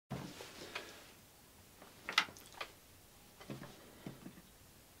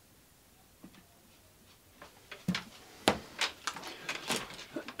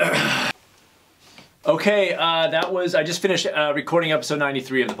Okay, I just finished recording episode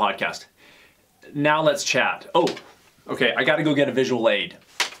 93 of the podcast. Now let's chat. Oh, okay, I gotta go get a visual aid.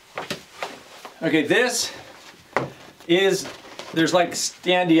 Okay, this is, there's like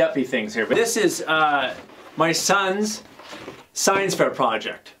standy-uppy things here, but this is my son's science fair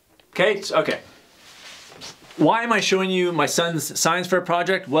project. Okay, okay. Why am I showing you my son's science fair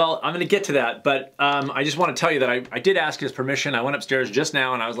project? Well, I'm gonna get to that, but I just want to tell you that I did ask his permission. I went upstairs just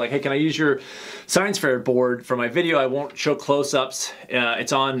now and I was like, hey, can I use your science fair board for my video? I won't show close-ups.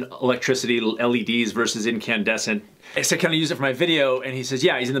 It's on electricity, LEDs versus incandescent. I said, can I use it for my video? And he says,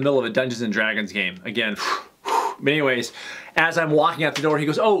 yeah, he's in the middle of a Dungeons and Dragons game. Again, but anyways, as I'm walking out the door, he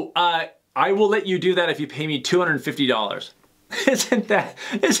goes, oh, I will let you do that if you pay me $250. Isn't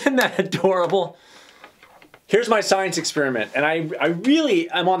that adorable? Here's my science experiment, and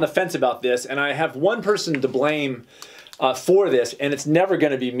I'm on the fence about this, and I have one person to blame for this, and it's never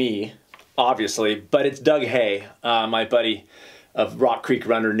gonna be me, obviously, but it's Doug Hay, my buddy of Rock Creek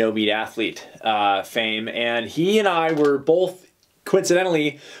Runner, No Meat Athlete fame, and he and I were both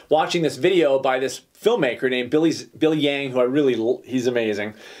coincidentally watching this video by this filmmaker named Billy Yang, who he's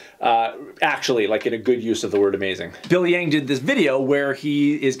amazing. Actually, like in a good use of the word amazing. Billy Yang did this video where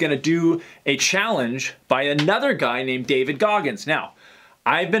he is gonna do a challenge by another guy named David Goggins. Now,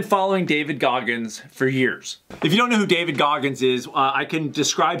 I've been following David Goggins for years. If you don't know who David Goggins is, I can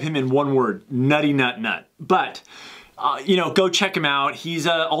describe him in one word: nutty nut nut. But you know, go check him out. He's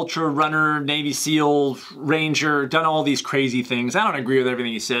a ultra runner, Navy SEAL, Ranger, done all these crazy things. I don't agree with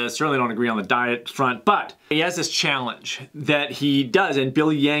everything he says, certainly don't agree on the diet front, but he has this challenge that he does, and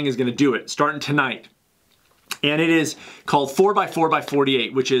Billy Yang is gonna do it, starting tonight. And it is called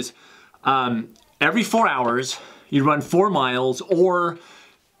 4x4x48, which is every 4 hours, you run 4 miles, or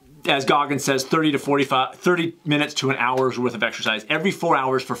as Goggins says, 30 minutes to an hour's worth of exercise, every 4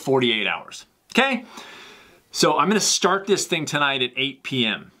 hours for 48 hours, okay? So I'm gonna start this thing tonight at 8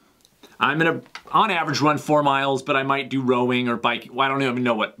 p.m. I'm gonna, on average, run 4 miles, but I might do rowing or biking. Well, I don't even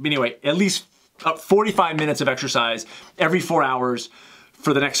know what. But anyway, at least 45 minutes of exercise every 4 hours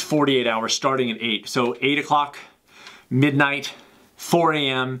for the next 48 hours, starting at 8. So 8 o'clock, midnight, 4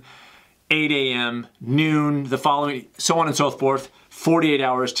 a.m., 8 a.m., noon, the following, so on and so forth. 48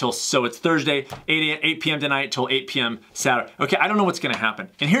 hours till, so it's Thursday, 8 p.m. tonight till 8 p.m. Saturday. Okay, I don't know what's gonna happen.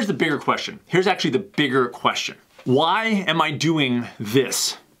 And here's the bigger question. Here's actually the bigger question. Why am I doing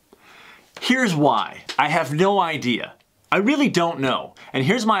this? Here's why. I have no idea. I really don't know. And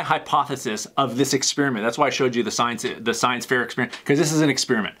here's my hypothesis of this experiment. That's why I showed you the science fair experiment, because this is an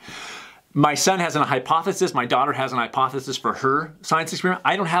experiment. My son has a hypothesis, my daughter has an hypothesis for her science experiment.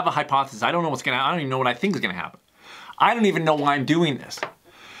 I don't have a hypothesis. I don't know what's gonna, I don't even know what I think is gonna happen. I don't even know why I'm doing this.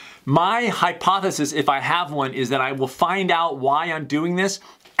 My hypothesis, if I have one, is that I will find out why I'm doing this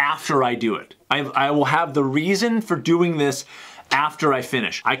after I do it. I will have the reason for doing this after I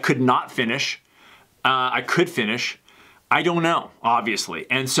finish. I could not finish. I could finish. I don't know, obviously.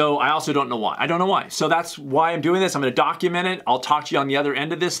 And so I also don't know why. I don't know why. So that's why I'm doing this. I'm gonna document it. I'll talk to you on the other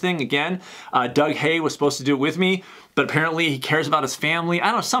end of this thing again. Doug Hay was supposed to do it with me, but apparently he cares about his family. I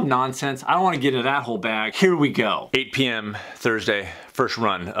don't know, some nonsense. I don't wanna get into that whole bag. Here we go. 8 p.m. Thursday, first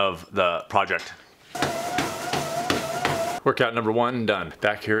run of the project. Workout number 1 done.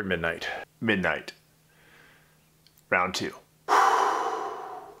 Back here at midnight. Midnight. Round 2.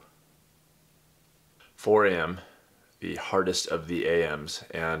 4 a.m. the hardest of the AMs,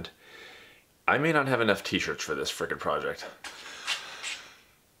 and I may not have enough t-shirts for this frickin' project.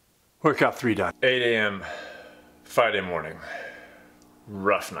 Workout 3 done. 8 a.m. Friday morning.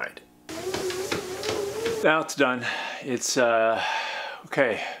 Rough night. Now it's done. It's,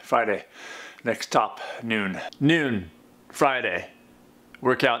 okay, Friday. Next stop, noon. Noon, Friday.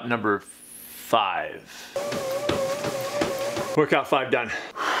 Workout number 5. Workout 5 done.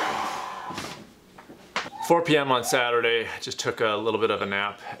 4 p.m. on Saturday, just took a little bit of a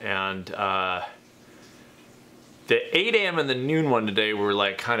nap, and the 8 a.m. and the noon one today were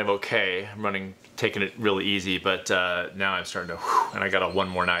like kind of okay. I'm taking it really easy, but now I'm starting to, and I got one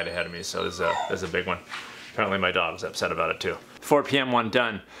more night ahead of me, so this is a big one. Apparently my dog's upset about it too. 4 p.m. one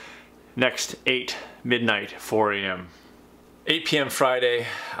done. Next 8, midnight, 4 a.m. 8 p.m. Friday,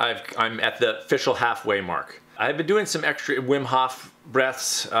 I'm at the official halfway mark. I've been doing some extra Wim Hof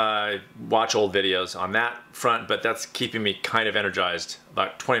breaths, watch old videos on that front, but that's keeping me kind of energized.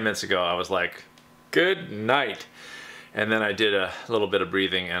 About 20 minutes ago, I was like, good night. And then I did a little bit of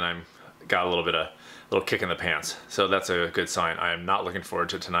breathing, and I got a little kick in the pants. So that's a good sign. I am not looking forward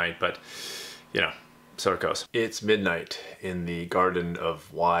to tonight, but you know, so it goes. It's midnight in the garden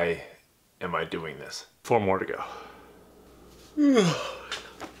of why am I doing this? 4 more to go.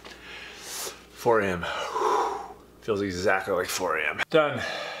 4 a.m. Feels exactly like 4 a.m. Done.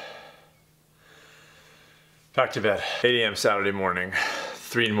 Back to bed. 8 a.m. Saturday morning.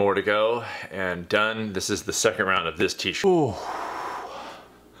 3 more to go and done. This is the second round of this t-shirt.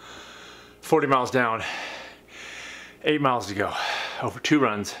 40 miles down, 8 miles to go. Over 2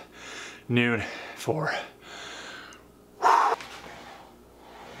 runs, noon, 4.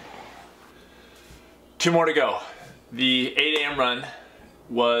 2 more to go. The 8 a.m. run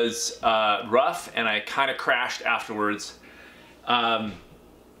was rough and I kind of crashed afterwards. But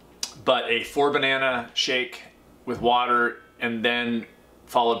a 4 banana shake with water and then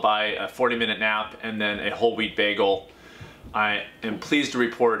followed by a 40-minute nap and then a whole wheat bagel. I am pleased to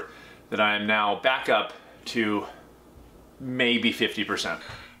report that I am now back up to maybe 50%.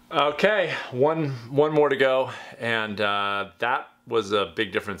 Okay, one more to go, and that was a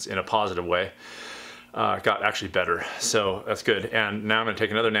big difference in a positive way. Got actually better, so that's good. And now I'm gonna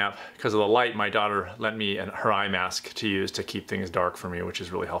take another nap. Because of the light, my daughter lent me her eye mask to use to keep things dark for me, which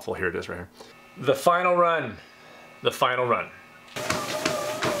is really helpful. Here it is right here. The final run. The final run.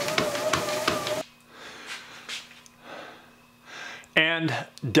 And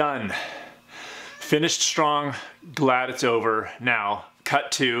done. Finished strong, glad it's over. Now,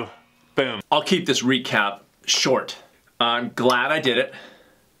 cut to, boom. I'll keep this recap short. I'm glad I did it.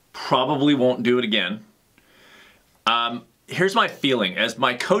 Probably won't do it again. Here's my feeling, as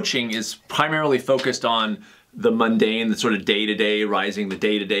my coaching is primarily focused on the mundane, the sort of day-to-day rising, the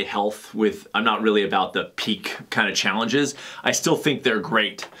day-to-day health with, I'm not really about the peak kind of challenges. I still think they're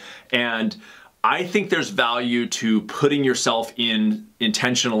great. And I think there's value to putting yourself in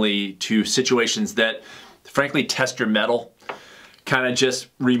intentionally to situations that frankly test your mettle, kind of just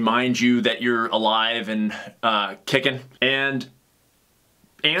remind you that you're alive and kicking, and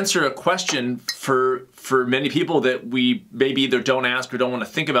answer a question for many people that we maybe either don't ask or don't want to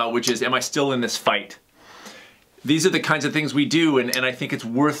think about, which is, am I still in this fight? These are the kinds of things we do, and I think it's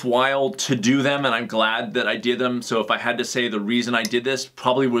worthwhile to do them, and I'm glad that I did them. So if I had to say the reason I did this,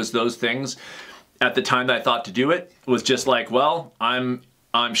 probably was those things. At the time that I thought to do it, was just like, well, I'm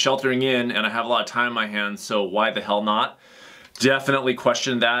sheltering in and I have a lot of time on my hands, so why the hell not? Definitely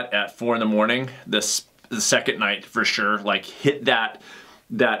questioned that at 4 in the morning. The second night for sure, like hit that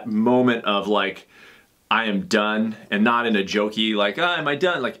moment of like, I am done, and not in a jokey like, oh, am I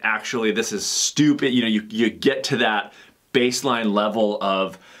done? Like actually this is stupid. You know, you get to that baseline level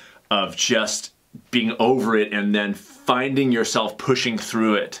of just being over it and then finding yourself pushing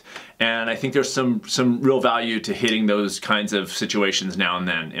through it. And I think there's some real value to hitting those kinds of situations now and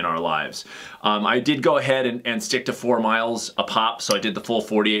then in our lives. I did go ahead and stick to 4 miles a pop, so I did the full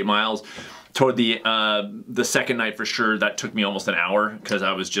 48 miles. Toward the second night for sure, that took me almost an hour because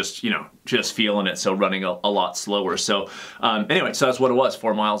I was just, just feeling it, so running a lot slower. So anyway, so that's what it was,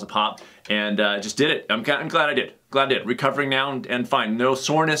 4 miles a pop, and just did it. I'm glad I did. Glad I did. Recovering now and fine. No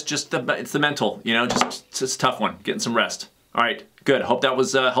soreness, just it's the mental, just it's a tough one. Getting some rest. All right, good. Hope that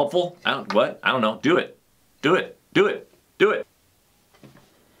was helpful. I don't know. Do it. Do it. Do it. Do it.